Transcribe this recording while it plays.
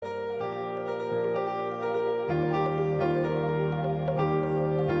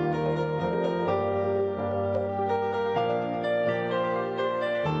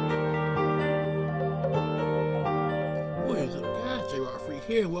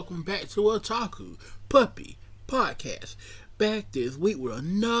here, and welcome back to Otaku Puppy Podcast. Back this week with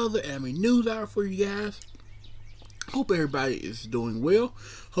another anime news hour for you guys. Hope everybody is doing well.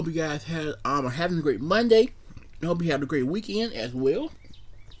 Hope you guys are having a great Monday. I hope you had a great weekend as well.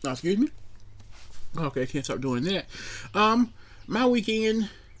 Oh, excuse me. Okay, I can't stop doing that. My weekend,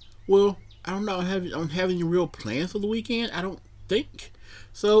 well, I don't know. I don't have any real plans for the weekend. I don't think.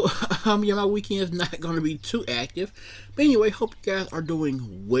 So, yeah, my weekend is not going to be too active. But anyway, hope you guys are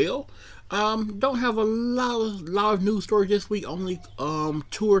doing well. Don't have a lot of news stories this week. Only 2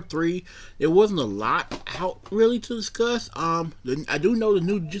 or 3. There wasn't a lot out really to discuss. I do know the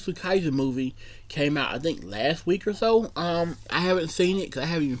new Jujutsu Kaisen movie came out, I think, last week or so. I haven't seen it because I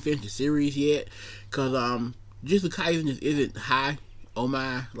haven't even finished the series yet. Because Jujutsu Kaisen just isn't high on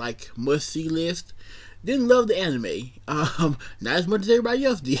my must-see list. Didn't love the anime. Not as much as everybody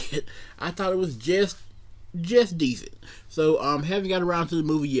else did. I thought it was just decent. So, haven't got around to the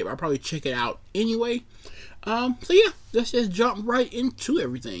movie yet, but I'll probably check it out anyway. So yeah, let's just jump right into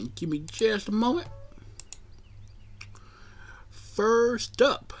everything. Give me just a moment. First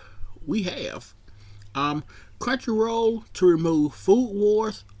up, we have Crunchyroll to remove Food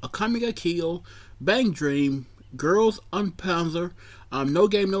Wars, Akame ga Kill, Bang Dream, Girls on Panzer, No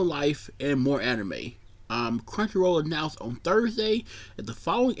Game No Life, and more anime. Crunchyroll announced on Thursday that the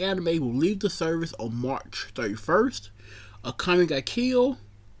following anime will leave the service on March 31st. Akame ga Kill,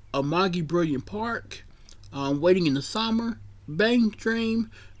 Amagi Brilliant Park, Waiting in the Summer, Bang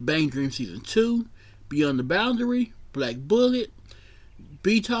Dream Season 2, Beyond the Boundary, Black Bullet,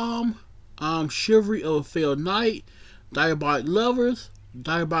 B-Tom, Chivalry of a Failed Knight, Diabotic Lovers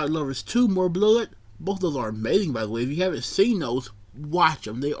 2, More Blood. Both of those are amazing, by the way. If you haven't seen those, watch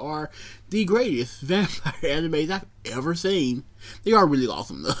them. They are the greatest vampire animes I've ever seen. They are really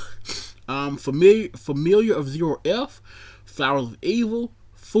awesome, though. Familiar of Zero F, Flowers of Evil,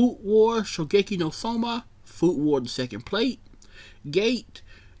 Food War, Shogeki no Soma, Food War The Second Plate, Gate,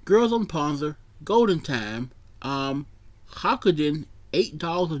 Girls on Panzer, Golden Time, Hakuden, 8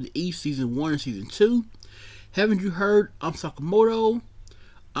 Dogs of the East Season 1 and Season 2, Haven't You Heard, Sakamoto,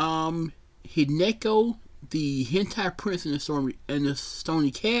 Hideko, the Hentai Prince and the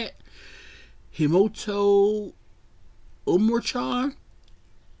Stony Cat, Himoto Umorchan,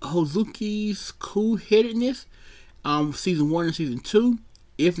 Hozuki's Cool-Headedness, Season 1 and Season 2,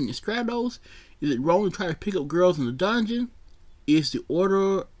 Infinite Stratos, Is It Wrong to Try to Pick Up Girls in the Dungeon, Is the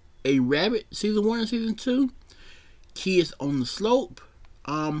Order a Rabbit, Season 1 and Season 2, Kids on the Slope,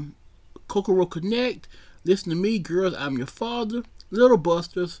 Kokoro Connect, Listen to Me, Girls, I'm Your Father, Little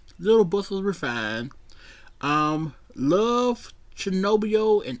Busters Refined, Love,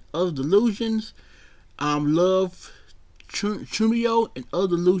 Chernobyl and Other Delusions, Love, Chumio and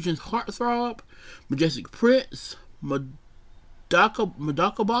Other Delusions, Heartthrob, Majestic Prince,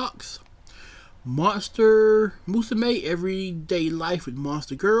 Madaka Box, Monster Musume, Everyday Life with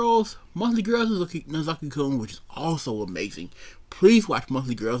Monster Girls, Monthly Girls Nozaki-kun, which is also amazing. Please watch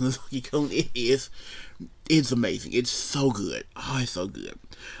Monthly Girls Nozaki-kun. It's amazing. It's so good. Oh, it's so good.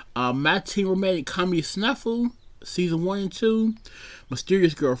 My Teen Romantic Comedy Snafu, Season 1 and 2,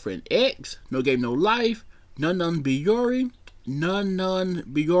 Mysterious Girlfriend X, No Game No Life, Nun Biyori, Nun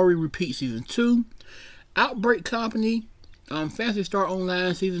Biyori Repeat Season 2, Outbreak Company, Fantasy Star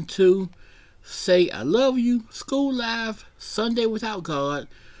Online Season 2, Say I Love You, School Life, Sunday Without God,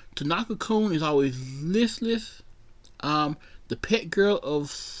 Tanaka-kun Is Always Listless, The Pet Girl of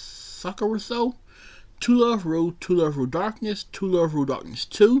Sakuraso, To Love Ru Darkness, To Love Ru Darkness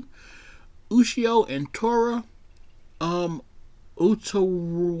 2, Ushio and Tora,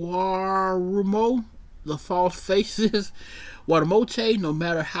 Utawarumo, The False Faces, Watamote, No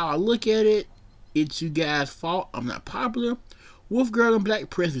Matter How I Look at It, It's You Guys' Fault, I'm Not Popular, Wolf Girl and Black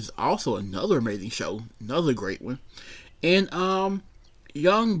Prince is also another amazing show, another great one, and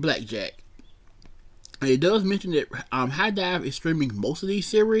Young Blackjack. It does mention that High Dive is streaming most of these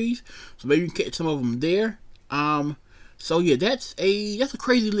series, so maybe you can catch some of them there. So yeah, that's a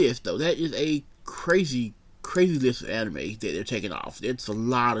crazy list though. That is a crazy list of animes that they're taking off. It's a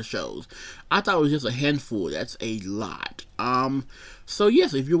lot of shows. I thought it was just a handful. That's a lot. So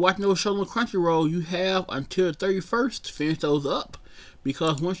yes, if you're watching those shows on Crunchyroll, you have until the 31st to finish those up,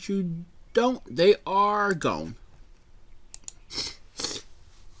 because once you don't, they are gone.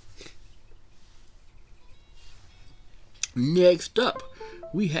 Next up,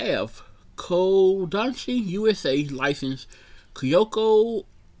 we have Kodansha USA licensed Kyoko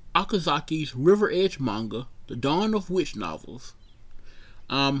Okazaki's River Edge manga, The Dawn of Witch novels.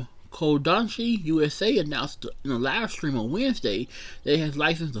 Kodansha USA announced in a live stream on Wednesday that it has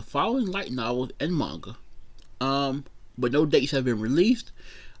licensed the following light novels and manga. but no dates have been released.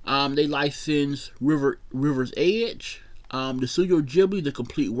 They license River's Edge, the Studio Ghibli The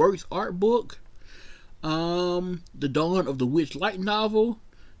Complete Works art book, the Dawn of the Witch light novel,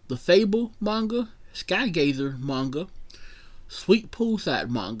 the Fable manga, Skygazer manga, Sweet Poolside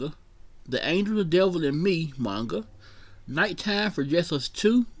manga, The Angel, the Devil, and Me manga, Nighttime for Just Us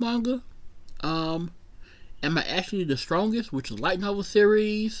 2 manga, Am I Actually the Strongest, which is a light novel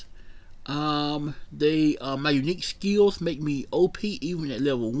series. My unique skills make me OP even at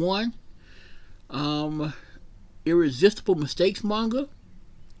level 1. Irresistible Mistakes manga.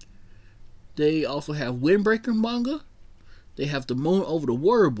 They also have Windbreaker manga. They have The Moon Over the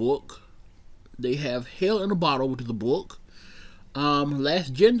Water book. They have Hell in a Bottle, which is a book.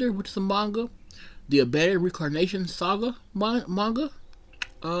 Last Gender, which is a manga. The Abandoned Reincarnation Saga manga.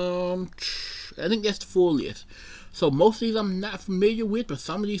 I think that's the full list. So most of these I'm not familiar with, but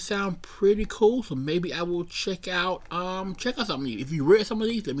some of these sound pretty cool. So maybe I will check out some of these. If you read some of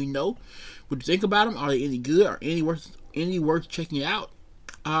these, let me know what you think about them. Are they any good or any worth checking out?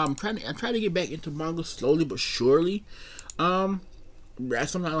 I'm trying to get back into manga slowly but surely.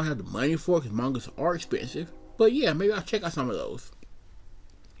 That's something I don't have the money for because mangas are expensive. But yeah, maybe I'll check out some of those.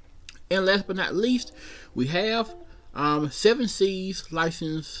 And last but not least, we have 7 Seas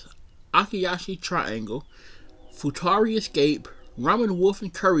license Akayashi Triangle, Futari Escape, Ramen Wolf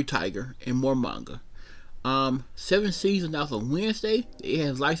and Curry Tiger, and more manga. 7 Seas announced on Wednesday it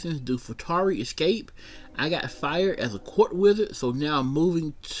has licensed to Futari Escape. I got fired as a court wizard, so now I'm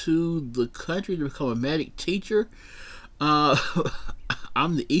moving to the country to become a magic teacher.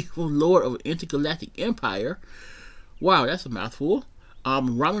 I'm the evil lord of an intergalactic empire. Wow, that's a mouthful.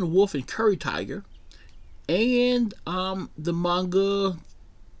 Ramen Wolf and Curry Tiger. And the manga,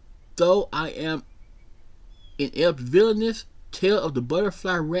 Though I Am Inept Villainous, Tale of the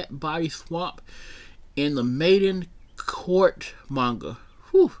Butterfly Rat Body Swamp, and the Maiden Court manga.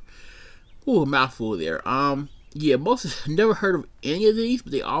 Whew, a mouthful there. Yeah, never heard of any of these,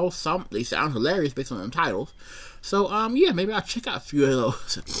 but they sound hilarious based on them titles. So yeah, maybe I'll check out a few of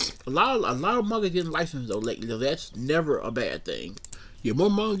those. a lot of manga getting licensed though lately, so that's never a bad thing. Yeah,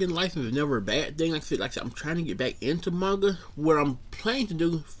 more manga getting licensed is never a bad thing. Like I said, I'm trying to get back into manga. What I'm planning to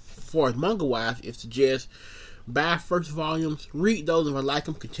do, for as manga wise, is to just buy first volumes, read those if I like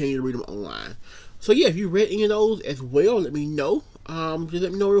them, continue to read them online. So yeah, if you read any of those as well, let me know. Just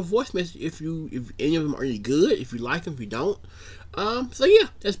let me know in a voice message if any of them are any good, if you like them, if you don't. So yeah,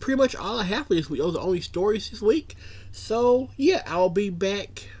 that's pretty much all I have for this week. Those are the only stories this week. So yeah, I'll be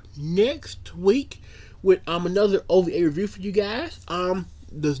back next week with another OVA review for you guys.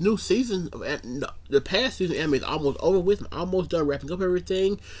 This new season of the past season anime is almost over with. I'm almost done wrapping up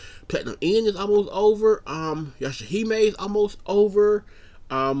everything. Platinum End is almost over. Yashahime is almost over.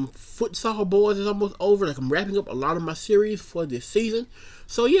 Futsal Boys is almost over. Like, I'm wrapping up a lot of my series for this season.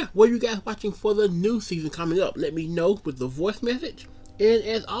 So yeah, what are you guys watching for the new season coming up? Let me know with the voice message. And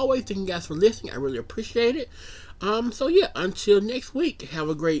as always, thank you guys for listening. I really appreciate it. So yeah, until next week, have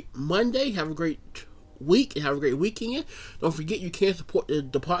a great Monday. Have a great week and have a great weekend. Don't forget you can support the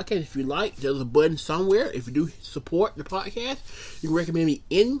podcast if you like. There's a button somewhere. If you do support the podcast, you can recommend me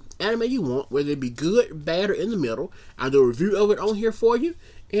any anime you want, whether it be good, bad, or in the middle. I'll do a review of it on here for you.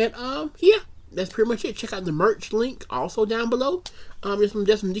 And yeah, that's pretty much it. Check out the merch link also down below. There's some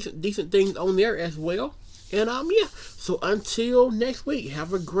decent things on there as well. And yeah, so until next week,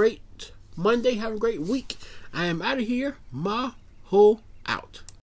 have a great Monday, have a great week. I am out of here. Maho out.